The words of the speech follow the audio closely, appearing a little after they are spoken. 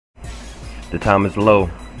The time is low.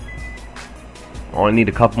 Only need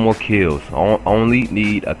a couple more kills. Only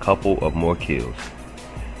need a couple of more kills.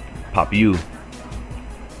 Pop you.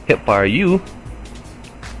 Hip fire you.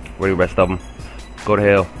 Where the rest of them? Go to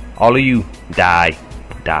hell. All of you. Die.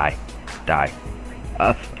 Die. Die.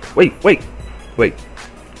 Wait.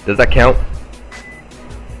 Does that count?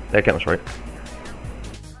 That counts, right?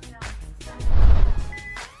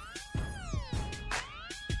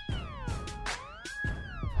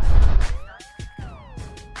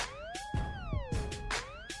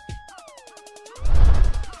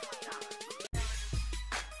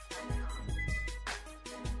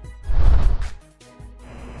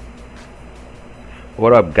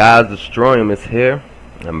 What up, guys? Dstroyem is here.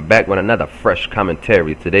 I'm back with another fresh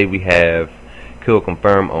commentary. Today we have kill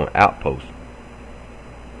confirmed on outpost,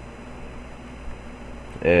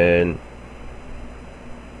 and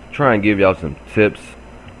try and give y'all some tips,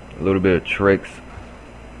 a little bit of tricks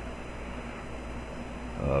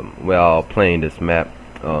while playing this map.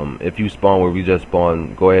 If you spawn where we just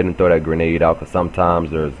spawned, go ahead and throw that grenade out, because sometimes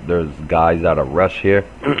there's guys out of rush here.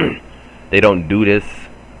 They don't do this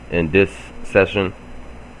in this session.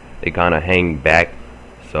 They kind of hang back,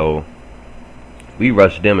 so we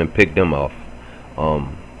rush them and pick them off.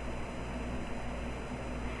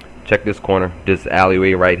 Check this corner, this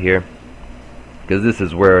alleyway right here, because this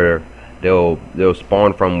is where they'll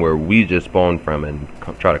spawn from, where we just spawned from, and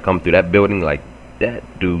try to come through that building like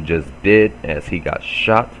that dude just did as he got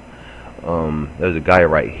shot. There's a guy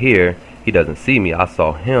right here. He doesn't see me. I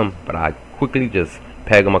saw him, but I quickly just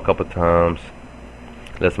peg him a couple times,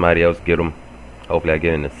 let somebody else get him. Hopefully I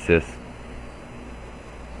get an assist.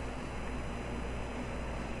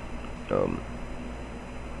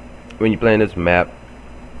 When you're playing this map,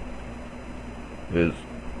 there's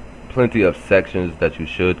plenty of sections that you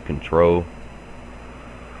should control.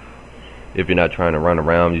 If you're not trying to run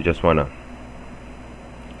around, you just want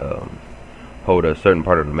to hold a certain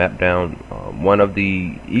part of the map down. One of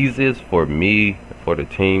the easiest for me, for the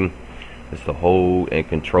team, is to hold and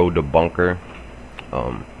control the bunker.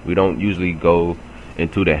 We don't usually go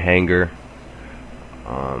into the hangar.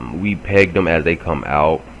 We peg them as they come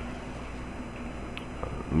out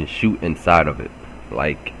and shoot inside of it.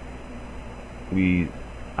 Like,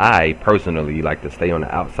 I personally like to stay on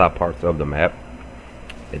the outside parts of the map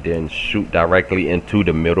and then shoot directly into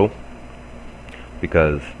the middle,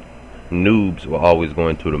 because noobs will always go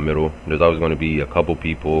into the middle. There's always going to be a couple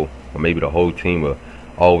people, or maybe the whole team will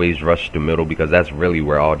always rush the middle, because that's really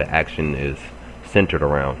where all the action is centered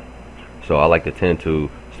around. So I like to tend to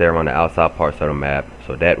stay around the outside parts of the map,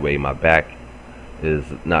 so that way my back is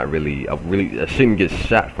not really I shouldn't get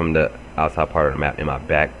shot from the outside part of the map in my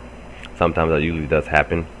back. Sometimes that usually does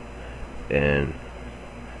happen, and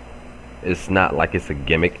it's not like it's a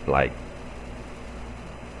gimmick. Like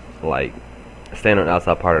staying on the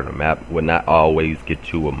outside part of the map would not always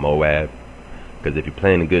get you a MOAB, because if you're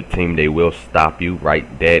playing a good team, they will stop you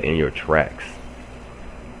right dead in your tracks.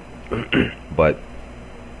 But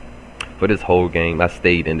for this whole game, I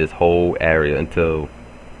stayed in this whole area until,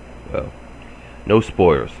 well, no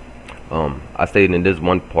spoilers. I stayed in this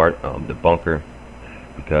one part, the bunker,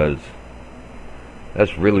 because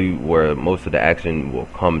that's really where most of the action will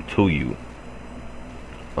come to you.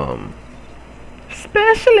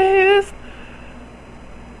 Specialist!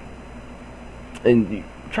 And you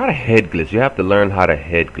try to head glitch. You have to learn how to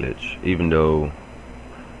head glitch, even though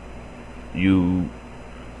you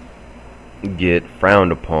get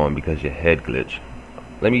frowned upon because you head glitch.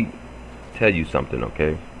 Let me tell you something,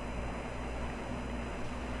 okay?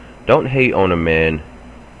 Don't hate on a man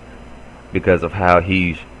because of how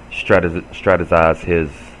he strategized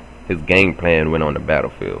his game plan when on the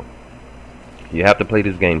battlefield. You have to play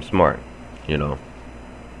this game smart, you know.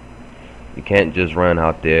 You can't just run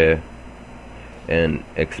out there and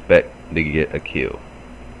expect to get a kill,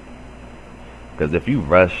 because if you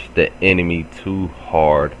rush the enemy too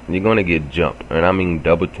hard, you're gonna get jumped, and I mean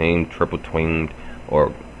double teamed, triple teamed,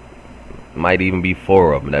 or might even be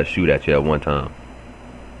 4 of them that shoot at you at one time.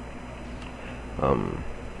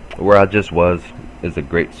 Where I just was is a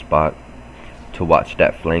great spot to watch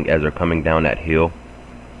that flank as they're coming down that hill,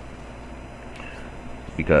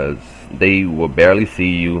 because they will barely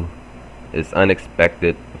see you. It's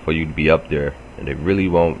unexpected for you to be up there, and they really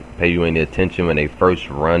won't pay you any attention when they first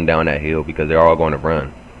run down that hill, because they're all going to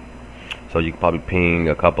run. So you can probably ping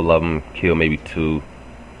a couple of them, kill maybe 2.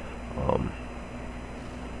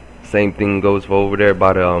 Same thing goes for over there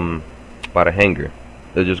by the hangar.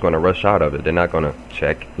 They're just going to rush out of it. They're not going to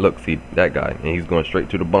check. Look, see that guy, and he's going straight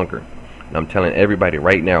to the bunker. And I'm telling everybody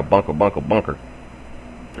right now, bunker, bunker, bunker.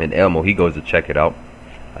 And Elmo, he goes to check it out.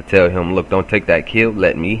 I tell him, look, don't take that kill.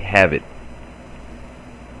 Let me have it.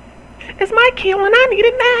 It's my kill and I need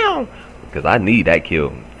it now. Because I need that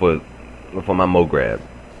kill for my MoGRAB.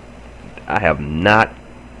 I have not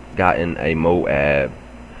gotten a MOAB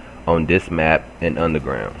on this map in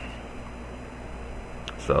Underground.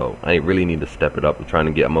 So I really need to step it up. I'm trying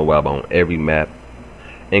to get a MOAB on every map,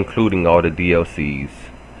 including all the DLCs.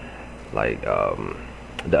 Like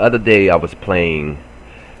the other day I was playing,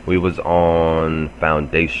 we was on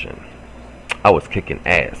Foundation. I was kicking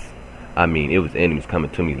ass. I mean, it was enemies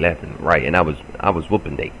coming to me left and right, and I was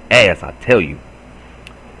whooping their ass, I tell you.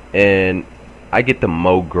 And I get the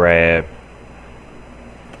MoGRAB,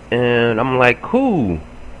 and I'm like, cool.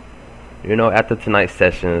 You know, after tonight's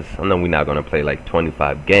sessions, I know we're not gonna play like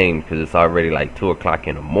 25 games because it's already like 2 o'clock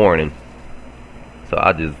in the morning. So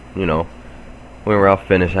I just, you know, when I'll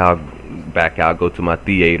finish, I'll back out, go to my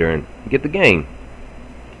theater, and get the game.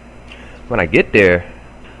 When I get there,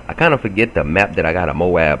 I kind of forget the map that I got a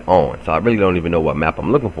MOAB on, so I really don't even know what map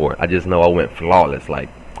I'm looking for. I just know I went flawless. Like,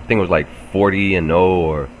 I think it was like 40-0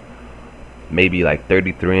 or maybe like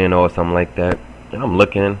 33-0 or something like that. And I'm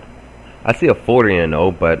looking, I see a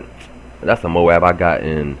 40-0, but that's a MOAB I got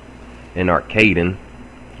in Arcading.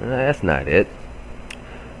 That's not it.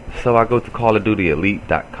 So I go to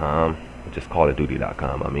CallOfDutyElite.com, just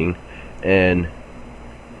CallOfDuty.com, I mean, and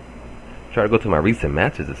try to go to my recent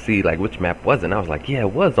matches to see like which map was it. And I was like, yeah,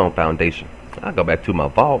 it was on Foundation. I go back to my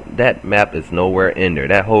vault. That map is nowhere in there.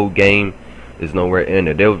 That whole game is nowhere in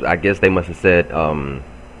there. I guess they must have said,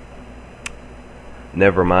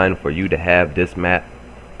 never mind for you to have this map,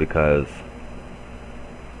 because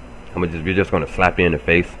you're just gonna slap you in the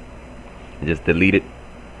face and just delete it.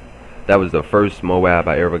 That was the first MOAB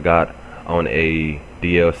I ever got on a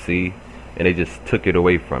DLC, and they just took it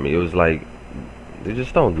away from me. It was like, they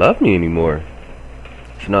just don't love me anymore.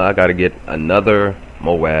 So now I gotta get another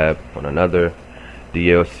MOAB on another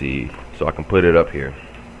DLC so I can put it up here,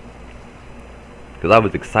 because I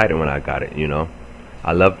was excited when I got it. You know,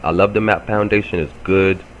 I love the map. Foundation is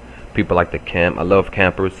good. People like to camp. I love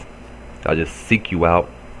campers. I just seek you out.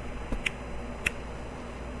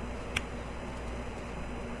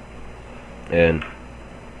 And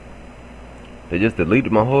they just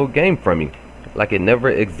deleted my whole game from me like it never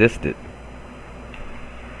existed.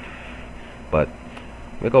 But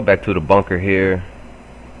we go back to the bunker here,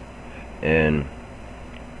 and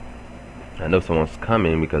I know someone's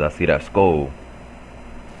coming because I see that skull.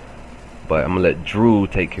 But I'm gonna let Drew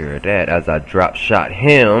take care of that as I drop shot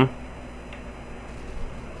him.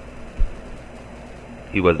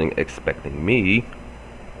 He wasn't expecting me.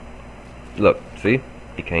 Look, see?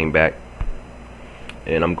 He came back.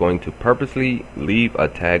 And I'm going to purposely leave a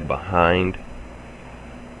tag behind.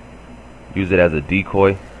 Use it as a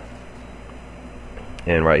decoy.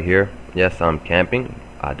 And right here, yes, I'm camping.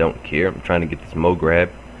 I don't care. I'm trying to get this MoGRAB,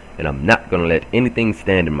 and I'm not gonna let anything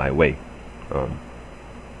stand in my way. We're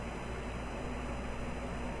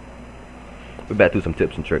back to some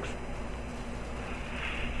tips and tricks.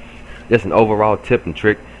 Just an overall tip and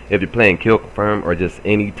trick if you're playing kill confirm or just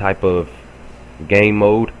any type of game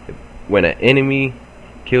mode. When an enemy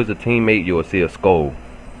kills a teammate, you will see a skull.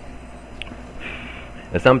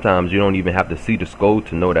 And sometimes you don't even have to see the skull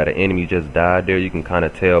to know that an enemy just died there. You can kind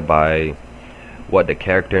of tell by what the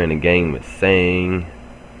character in the game is saying.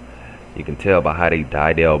 You can tell by how they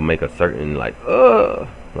die. They'll make a certain like a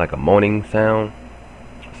moaning sound.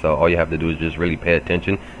 So all you have to do is just really pay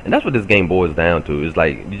attention. And that's what this game boils down to. It's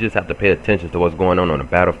like you just have to pay attention to what's going on the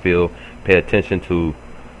battlefield. Pay attention to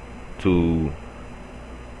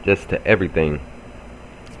just to everything.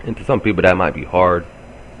 And to some people that might be hard,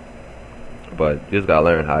 but you just gotta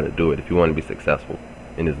learn how to do it if you want to be successful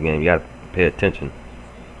in this game. You gotta pay attention.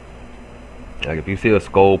 Like if you see a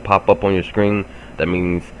skull pop up on your screen, that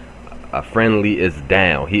means a friendly is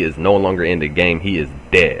down. He is no longer in the game. He is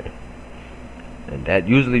dead. And that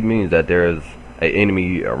usually means that there's an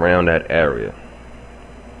enemy around that area.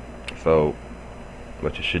 So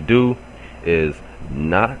what you should do is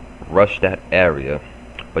not rush that area,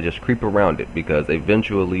 but just creep around it, because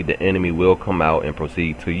eventually the enemy will come out and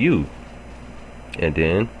proceed to you. And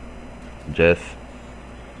then just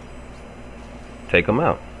take them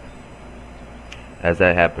out as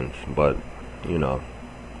that happens. But you know,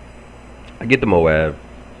 I get the MOAB.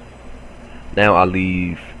 Now I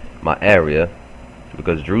leave my area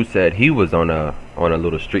because Drew said he was on a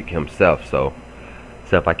little streak himself. So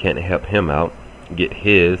if I can't help him out, get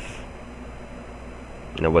his.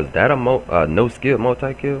 Now was that a no skill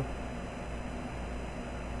multi-kill?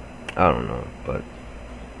 I don't know, but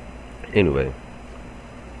anyway,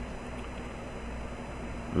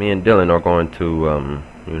 me and Dylan are going to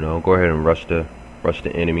you know, go ahead and rush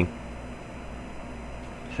the enemy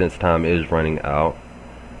since time is running out.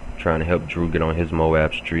 trying to help Drew get on his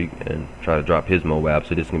MOAB streak and try to drop his MOAB,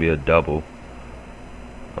 so this can be a double.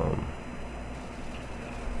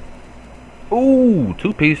 Ooh,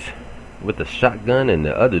 two-piece with the shotgun, and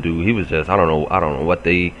the other dude, he was just, I don't know what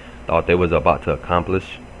they thought they was about to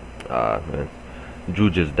accomplish. Man, Drew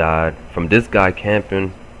just died from this guy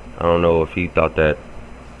camping. I don't know if he thought that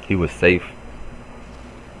he was safe.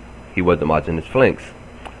 He wasn't watching his flanks.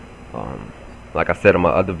 Like I said in my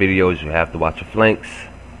other videos, you have to watch your flanks.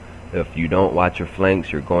 If you don't watch your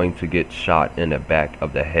flanks, you're going to get shot in the back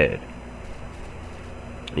of the head.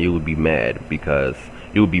 You would be mad, because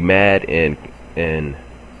you would be mad and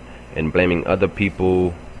blaming other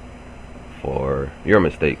people for your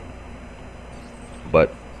mistake.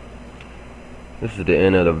 But this is the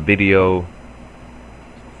end of the video.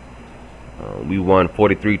 We won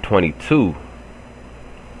 43-22.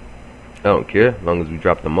 I don't care, as long as we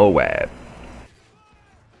drop the MOAB.